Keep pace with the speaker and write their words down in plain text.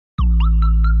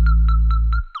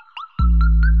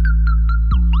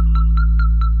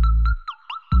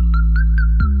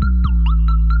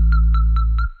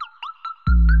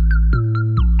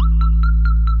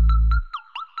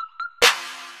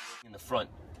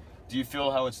Do you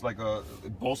feel how it's like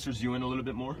it bolsters you in a little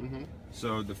bit more?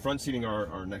 So the front seating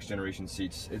are next generation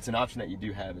seats. It's an option that you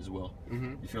do have as well.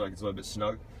 You feel like it's a little bit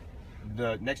snug.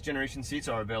 The next generation seats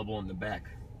are available in the back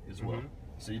as well.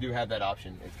 So you do have that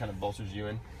option. It kind of bolsters you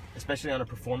in, especially on a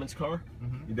performance car.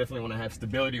 You definitely want to have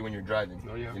stability when you're driving.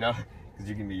 Oh, yeah. You know, because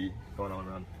you can be going all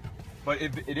around. But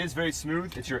it is very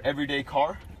smooth. It's your everyday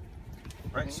car,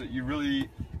 right? So you really,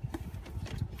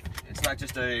 it's not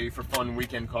just a for fun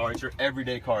weekend car. It's your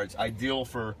everyday car. It's ideal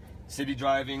for city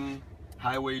driving,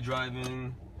 highway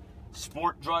driving,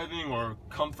 sport driving, or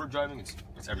comfort driving. It's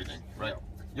everything, right?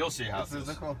 You'll see how. This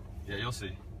is cool. Yeah, you'll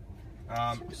see.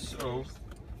 So,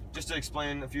 just to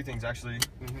explain a few things, actually,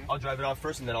 I'll drive it off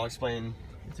first, and then I'll explain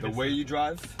the way you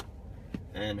drive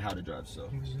and how to drive. So,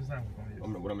 what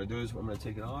I'm gonna do is I'm gonna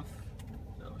take it off.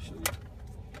 I'll show you.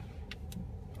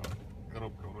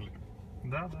 Коробка в руле.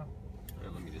 Да, да.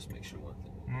 And let me just make sure one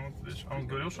thing. Ну, видишь, он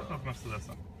говорил, что это от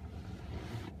Мерседеса.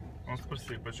 Он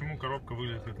спросил, почему коробка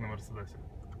выглядит как на Мерседесе?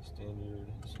 Standard.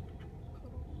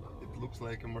 It looks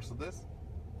like a Mercedes.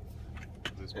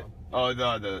 This one. Oh,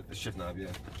 the shift knob,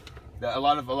 yeah. A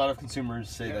lot of consumers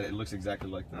say that it looks exactly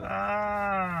like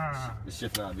the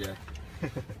shift knob, yeah.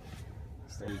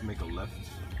 So you make a left.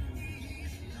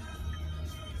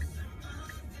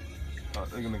 Oh,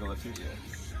 you can make a left here, yeah.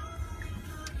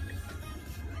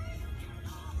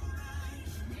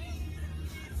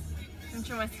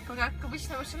 Ничего, как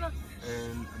обычная машина?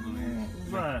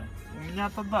 Да, у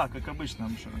меня-то да, как обычная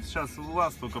машина. Сейчас у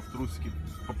вас только в трусики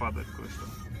попадает кое-что.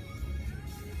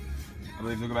 I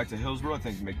believe to go back to Hillsborough, I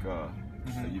think make a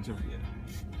U-turn,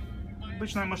 yeah.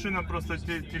 Обычная машина, просто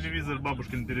телевизор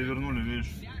бабушкин перевернули,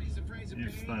 видишь, и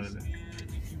вставили.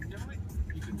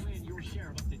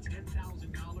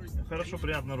 Хорошо,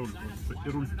 приятно руль. И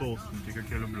руль толстенький, как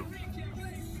я люблю.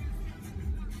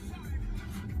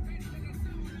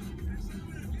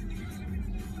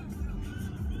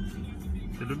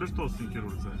 Ты любишь толстенький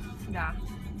руль, Зай? Да.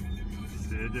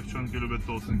 Все девчонки любят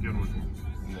толстенький руль.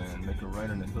 And make a right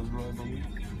on the Hillsborough, I believe.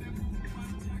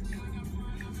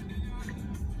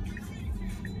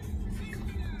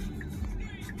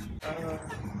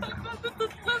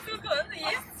 Тут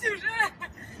есть уже.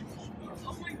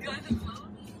 Oh my god,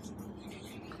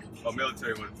 Oh,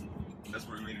 military one. That's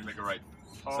where we need to make a right.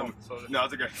 Oh, sorry. No,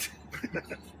 it's okay.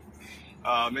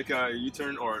 Make a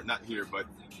U-turn, or not here, but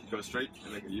go straight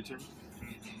and make a U-turn.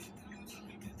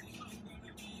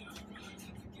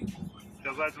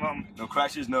 Сказать вам... No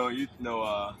crashes, no.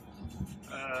 How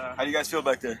do you guys feel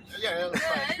back there? Yeah, that's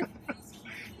fine.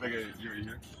 You're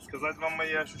here. Сказать вам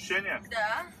мои ощущения?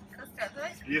 Да,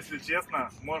 рассказывай. Если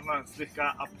честно, можно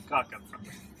слегка обкакаться.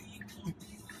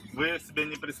 Вы себе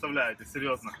не представляете,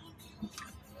 серьезно.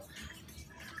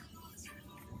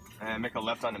 And make a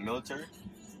left on the military.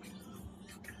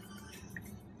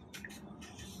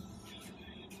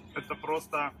 Это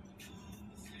просто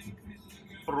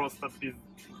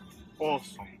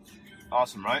awesome.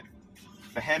 Awesome, right?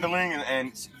 The handling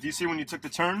and do you see when you took the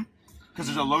turn? Because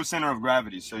there's a low center of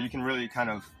gravity, so you can really kind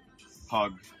of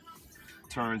hug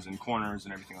turns and corners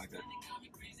and everything like that.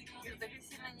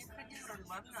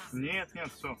 Нет,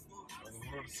 все.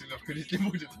 Сильно входить не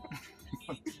будет.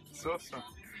 Все.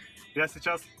 Я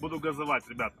сейчас буду газовать,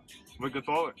 ребята. Вы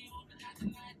готовы?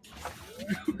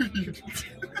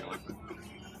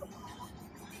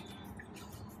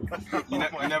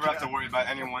 You never have to worry about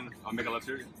anyone. I'll make a left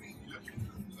here.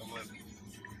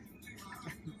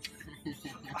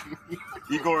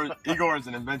 Igor is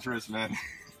an adventurous man.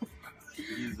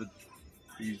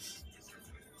 He's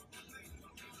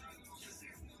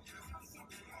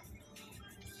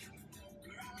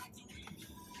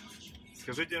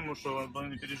Скажите ему, что он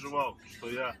не переживал, что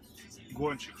я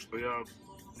гонщик, что я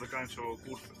заканчивал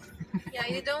курсы. Yeah,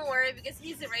 you don't worry because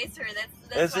he's a racer.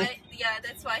 That's why. Yeah,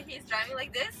 that's why he's driving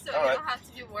like this. So you don't have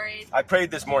to be worried. I prayed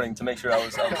this morning to make sure I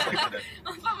was safe today.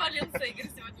 Он помолился, Игорь,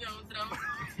 сегодня утром.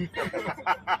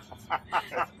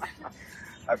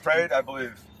 I prayed. I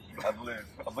believe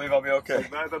I'll be okay.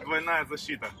 Да, это двойная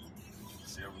защита.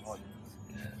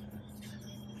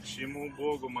 Чему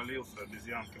Богу молился,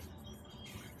 обезьянка?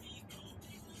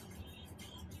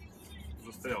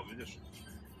 Застрял, видишь?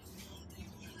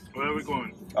 Where are we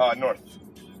going? North.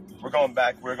 We're going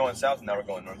back. We're going south, and now we're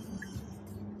going north.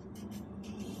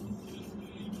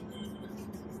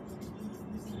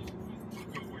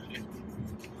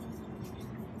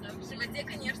 В животе,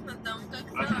 конечно, там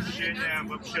как-то... Ощущение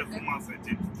вообще с ума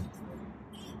сойти.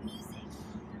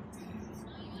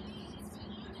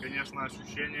 Конечно,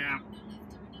 ощущения...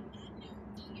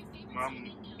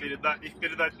 Их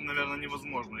передать, наверное,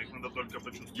 невозможно. Их надо только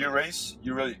почувствовать. You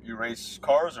race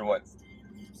cars or what?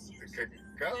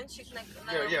 Car?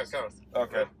 Yeah, cars.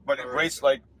 Okay, but it race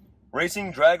like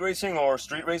racing, drag racing, or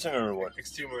street racing, or what?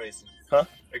 Extreme racing. Huh?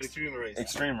 Extreme racing.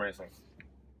 Extreme racing.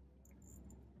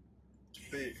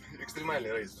 Ты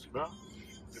экстремальный рейсер. Да?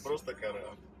 Ты просто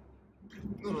кара.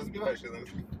 Ну, разбиваешь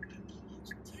иногда.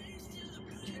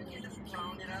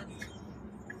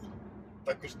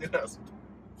 Так уж не раз.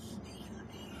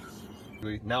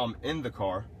 Now I'm in the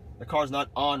car. The car's not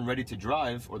on, ready to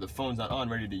drive, or the phone's not on,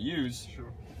 ready to use.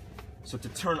 Sure. So to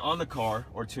turn on the car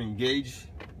or to engage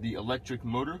the electric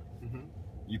motor,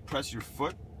 you press your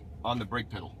foot on the brake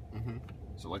pedal.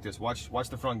 So like this. Watch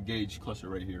the front gauge cluster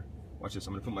right here. Watch this.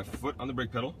 I'm gonna put my foot on the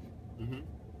brake pedal.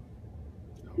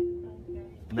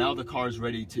 Now the car is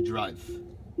ready to drive.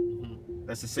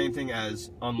 That's the same thing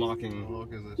as unlocking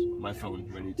my phone,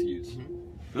 ready to use.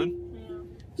 Good?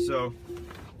 Yeah. So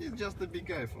it's just a big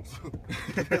iPhone.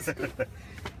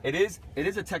 it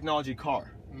is a technology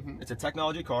car. It's a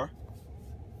technology car,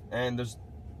 and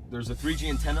there's a 3G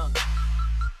antenna.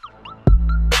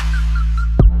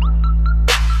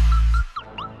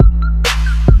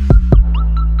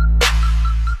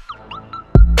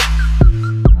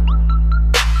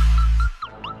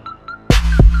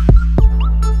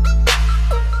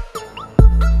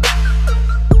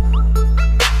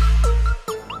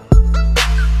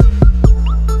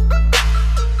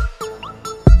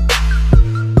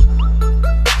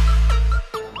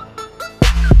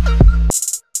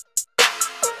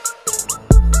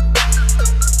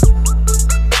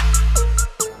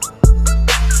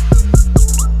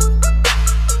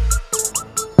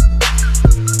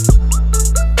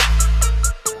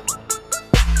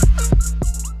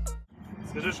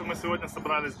 Скажи, что мы сегодня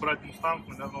собрались брать Мустанг,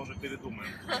 мы, наверное, уже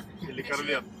передумаем. Или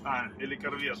Корвет. Или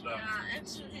Корвет, да. Yeah,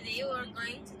 actually today we're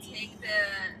going to take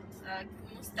the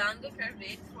Mustang or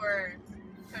Corvette for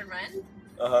rent.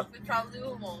 We probably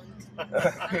won't.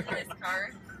 After this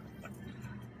car.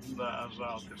 Да,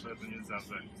 жалко, что это нельзя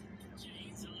взять.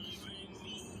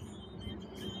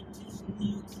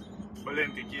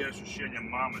 Блин, какие ощущения,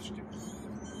 мамочки.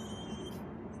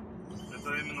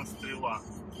 Это именно стрела.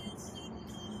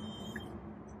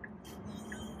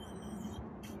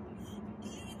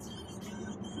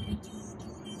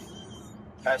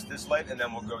 Past this light, and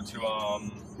then we'll go to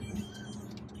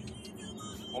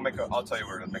I'll tell you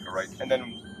where to make a right, and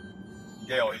then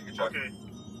Gail, you can check.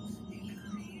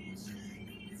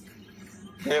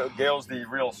 Okay. Gail's the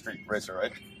real street racer,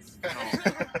 right?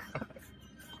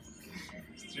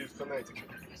 Street fanatic.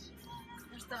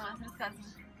 Ну что, рассказывай.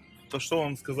 То что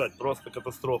вам сказать, просто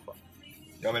катастрофа.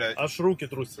 You want me to... Аж руки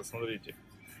трусятся, смотрите.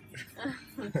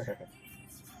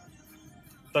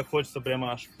 Так хочется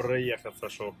прямо аж проехаться,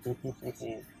 что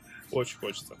очень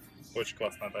хочется. Очень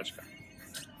классная тачка.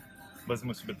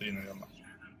 Возьму себе 3, наверное.